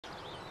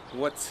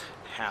What's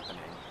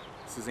happening?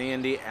 This is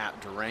Andy at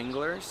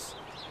Duranglers,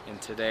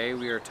 and today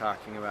we are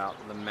talking about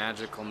the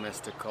magical,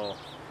 mystical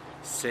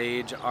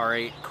Sage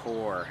R8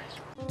 core.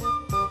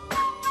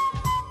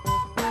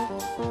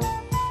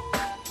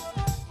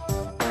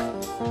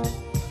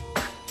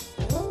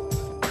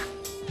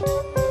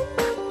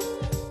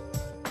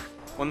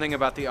 One thing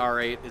about the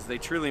R8 is they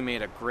truly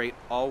made a great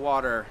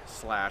all-water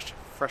slash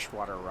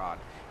freshwater rod,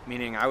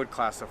 meaning I would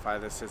classify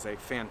this as a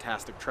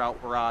fantastic trout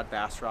rod,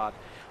 bass rod.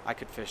 I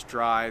could fish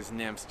dries,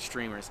 nymphs,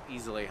 streamers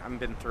easily. I've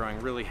been throwing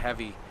really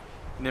heavy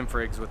nymph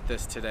rigs with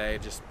this today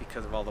just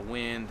because of all the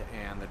wind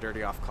and the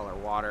dirty off-color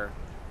water.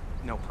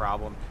 No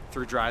problem.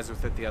 Threw dries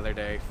with it the other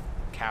day,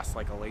 cast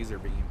like a laser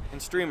beam.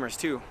 And streamers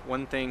too.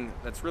 One thing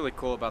that's really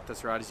cool about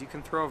this rod is you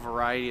can throw a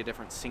variety of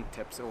different sink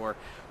tips or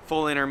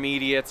full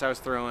intermediates. I was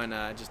throwing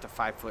just a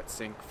 5-foot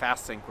sink,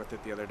 fast sink with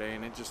it the other day,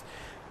 and it just,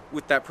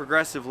 with that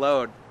progressive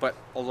load but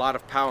a lot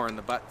of power in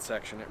the butt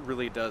section, it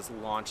really does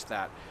launch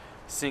that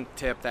sink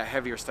tip, that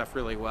heavier stuff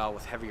really well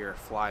with heavier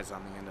flies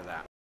on the end of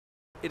that.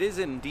 It is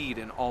indeed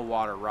an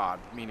all-water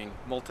rod, meaning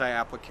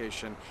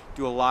multi-application,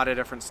 do a lot of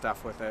different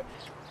stuff with it.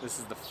 This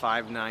is the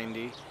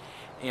 590,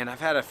 and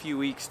I've had a few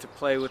weeks to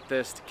play with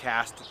this, to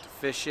cast it, to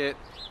fish it,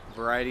 a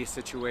variety of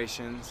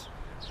situations,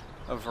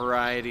 a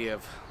variety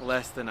of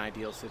less than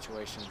ideal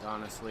situations,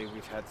 honestly.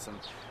 We've had some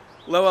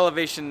low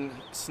elevation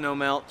snow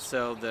melt,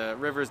 so the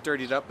river's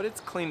dirtied up, but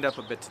it's cleaned up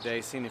a bit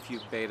today, seen a few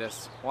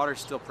betas.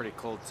 Water's still pretty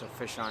cold, so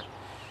fish aren't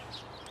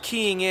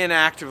keying in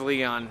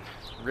actively on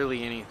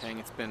really anything.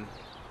 It's been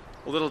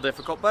a little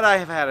difficult, but I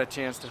have had a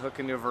chance to hook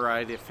into a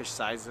variety of fish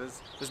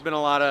sizes. There's been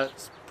a lot of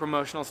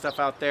promotional stuff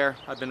out there.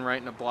 I've been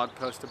writing a blog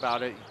post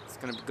about it. It's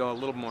going to go a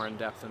little more in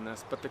depth than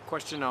this, but the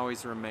question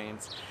always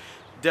remains,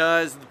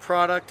 does the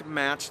product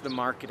match the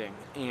marketing?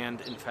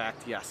 And in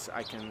fact, yes,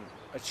 I can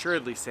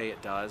assuredly say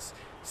it does.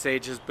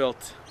 Sage has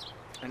built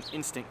an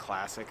instant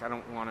classic. I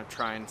don't want to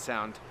try and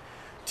sound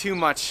too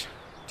much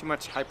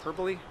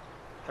hyperbole,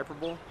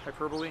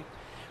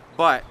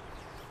 but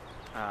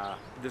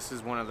this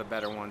is one of the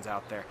better ones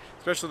out there,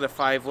 especially the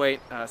 5-weight.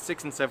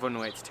 6 and 7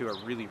 weights too are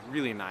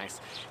really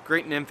nice.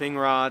 Great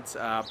nymphing rods,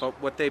 but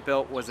what they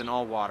built was an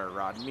all-water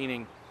rod,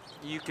 meaning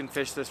you can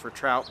fish this for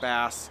trout,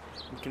 bass,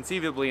 and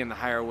conceivably in the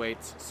higher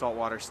weights,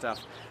 saltwater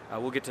stuff.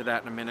 We'll get to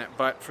that in a minute,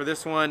 but for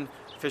this one,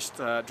 fished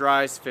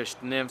dries,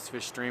 fished nymphs,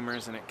 fished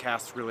streamers, and it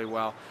casts really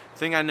well. The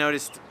thing I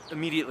noticed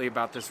immediately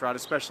about this rod,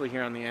 especially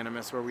here on the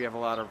Animus where we have a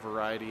lot of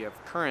variety of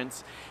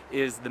currents,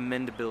 is the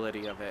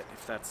mendability of it,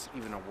 if that's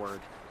even a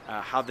word.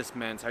 How this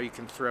mends, how you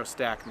can throw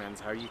stack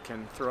mends, how you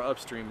can throw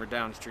upstream or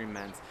downstream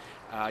mends.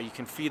 You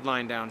can feed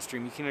line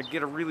downstream. You can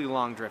get a really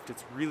long drift.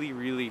 It's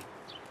really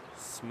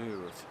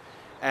smooth,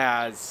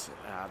 as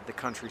the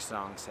country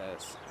song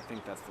says. I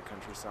think that's the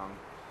country song.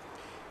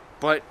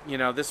 But you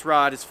know, this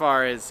rod, as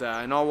far as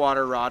an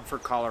all-water rod for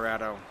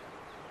Colorado,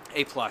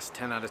 A+,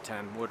 10 out of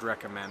 10, would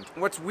recommend.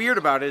 What's weird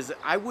about it is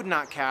I would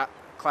not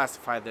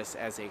classify this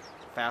as a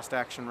fast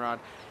action rod.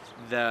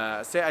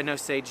 I know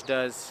Sage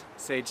does.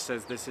 Sage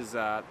says this is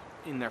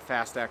in their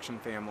fast action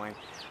family.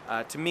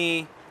 To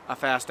me, a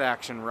fast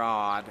action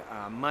rod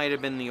might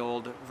have been the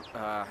old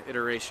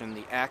iteration,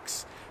 the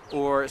X,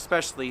 or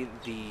especially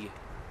the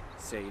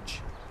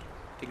Sage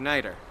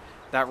Igniter.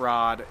 That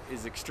rod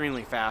is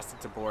extremely fast.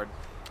 It's a board.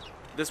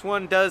 This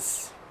one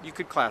does, you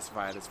could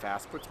classify it as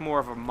fast, but it's more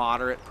of a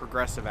moderate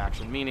progressive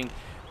action, meaning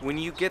when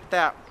you get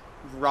that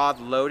rod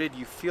loaded,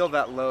 you feel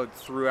that load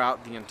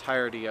throughout the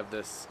entirety of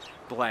this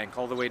blank,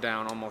 all the way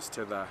down almost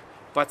to the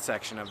butt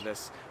section of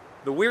this.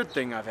 The weird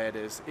thing of it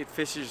is it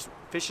fishes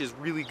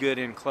really good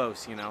in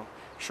close, you know,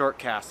 short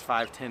cast,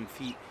 5, 10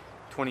 feet,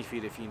 20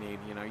 feet if you need.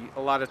 You know,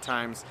 a lot of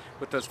times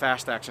with those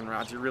fast action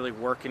rods, you're really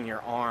working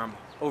your arm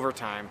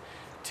overtime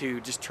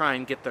to just try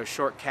and get those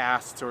short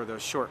casts or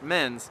those short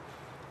mends.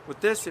 With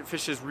this, it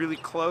fishes really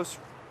close,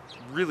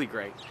 really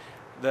great.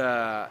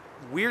 The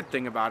weird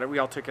thing about it, we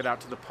all took it out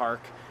to the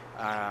park,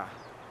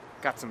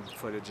 got some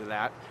footage of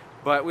that,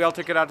 but we all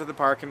took it out to the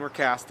park and we're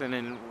casting,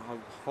 and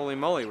holy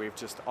moly, we've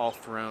just all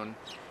thrown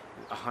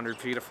 100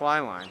 feet of fly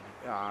line.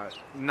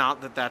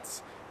 Not that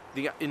that's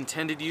the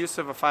intended use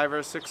of a 5 or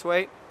a 6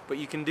 weight, but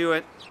you can do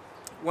it.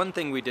 One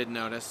thing we did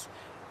notice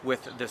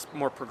with this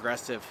more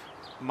progressive,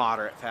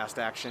 moderate fast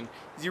action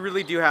is you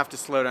really do have to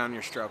slow down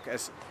your stroke.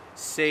 As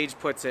Sage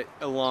puts it,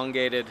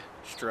 elongated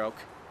stroke.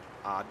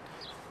 Odd.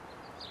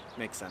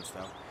 Makes sense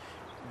though.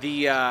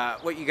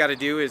 What you got to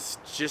do is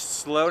just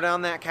slow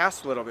down that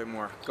cast a little bit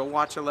more. Go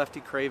watch a Lefty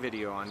Cray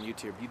video on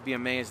YouTube. You'd be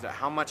amazed at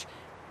how much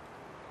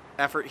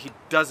effort he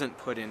doesn't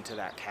put into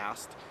that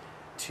cast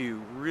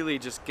to really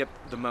just get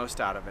the most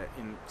out of it.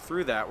 And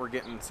through that, we're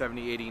getting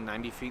 70, 80,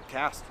 90 feet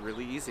cast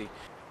really easy.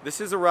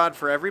 This is a rod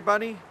for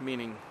everybody,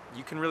 meaning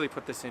you can really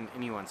put this in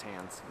anyone's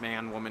hands.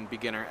 Man, woman,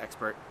 beginner,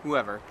 expert,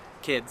 whoever,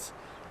 kids,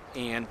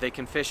 and they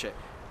can fish it.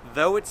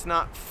 Though it's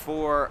not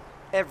for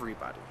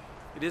everybody.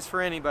 It is for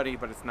anybody,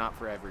 but it's not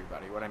for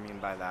everybody. What I mean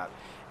by that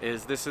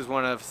is this is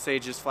one of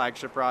Sage's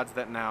flagship rods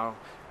that now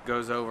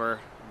goes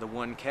over the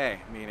 1K,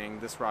 meaning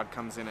this rod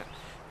comes in at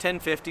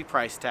 $10.50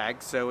 price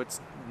tag, so it's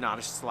not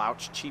a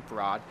slouch cheap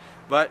rod,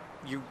 but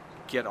you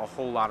get a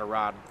whole lot of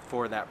rod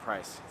for that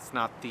price. It's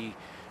not the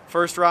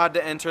first rod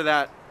to enter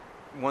that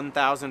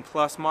 1,000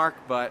 plus mark,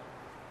 but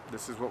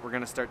this is what we're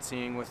going to start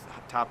seeing with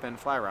top-end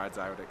fly rods,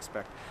 I would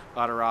expect. A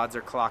lot of rods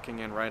are clocking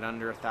in right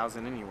under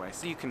 1,000 anyway.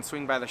 So you can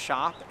swing by the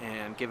shop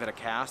and give it a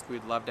cast.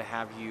 We'd love to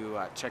have you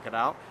check it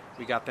out.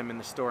 We got them in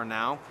the store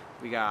now.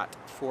 We got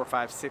 4,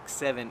 5, 6,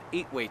 7,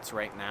 8 weights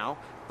right now,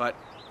 but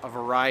a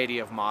variety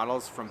of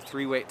models from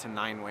 3 weight to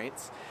 9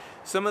 weights.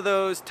 Some of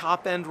those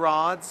top-end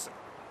rods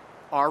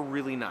are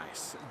really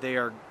nice. They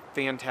are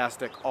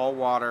fantastic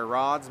all-water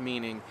rods,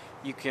 meaning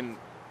you can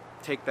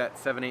take that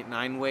 7, 8,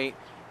 9 weight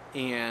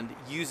and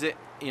use it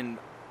in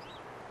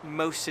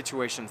most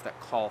situations that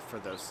call for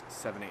those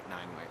 7, 8, 9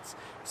 weights.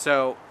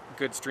 So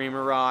good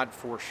streamer rod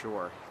for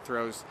sure.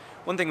 Throws.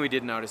 One thing we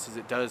did notice is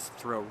it does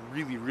throw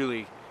really,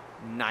 really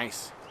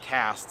nice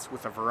casts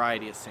with a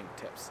variety of sink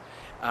tips.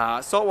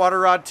 Saltwater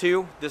rod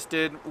too. This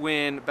did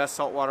win best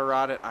saltwater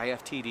rod at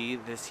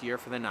IFTD this year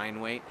for the 9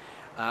 weight.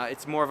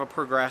 It's more of a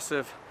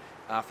progressive,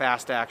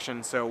 fast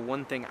action. So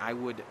one thing I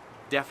would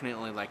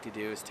definitely like to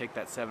do is take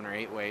that 7 or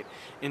 8 weight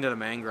into the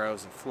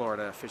mangroves in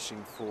Florida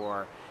fishing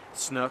for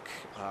snook,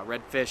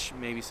 redfish,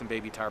 maybe some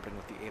baby tarpon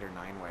with the 8 or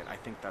 9 weight. I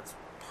think that's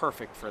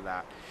perfect for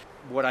that.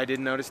 What I did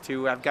notice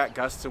too, I've got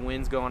gusts of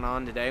winds going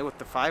on today with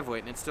the 5 weight,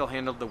 and it still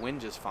handled the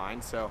wind just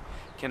fine. So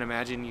can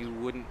imagine you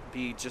wouldn't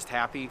be just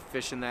happy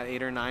fishing that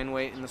 8 or 9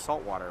 weight in the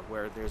saltwater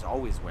where there's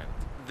always wind.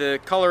 The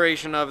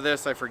coloration of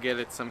this, I forget,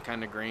 it's some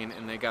kind of green,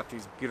 and they got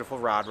these beautiful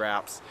rod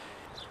wraps.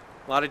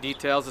 A lot of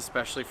details,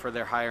 especially for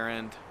their higher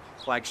end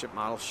flagship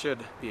model, should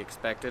be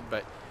expected,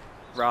 but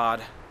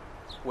rod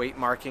weight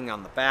marking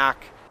on the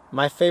back.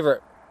 My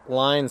favorite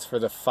lines for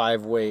the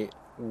 5 weight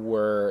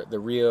were the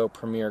Rio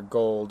Premier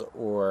Gold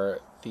or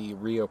the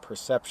Rio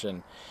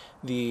Perception.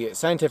 The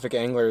Scientific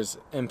Anglers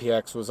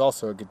MPX was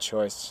also a good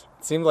choice.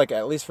 It seemed like,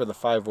 at least for the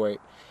 5 weight,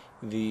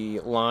 the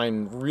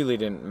line really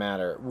didn't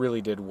matter. It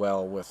really did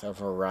well with a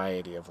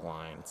variety of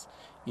lines,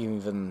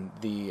 even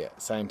the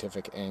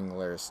Scientific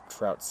Anglers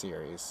Trout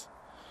Series.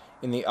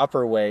 In the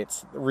upper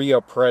weights,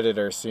 Rio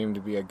Predator seemed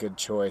to be a good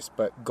choice,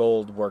 but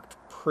Gold worked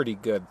pretty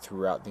good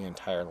throughout the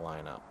entire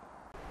lineup.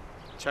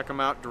 Check them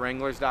out,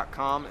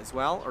 Duranglers.com as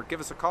well, or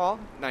give us a call,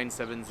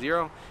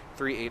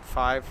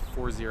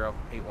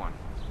 970-385-4081.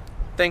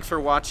 Thanks for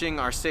watching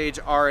our Sage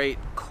R8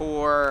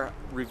 Core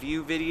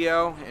review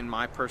video. In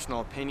my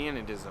personal opinion,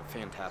 it is a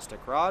fantastic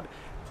rod.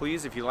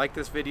 Please, if you like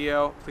this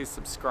video, please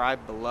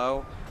subscribe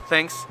below.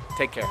 Thanks,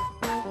 take care.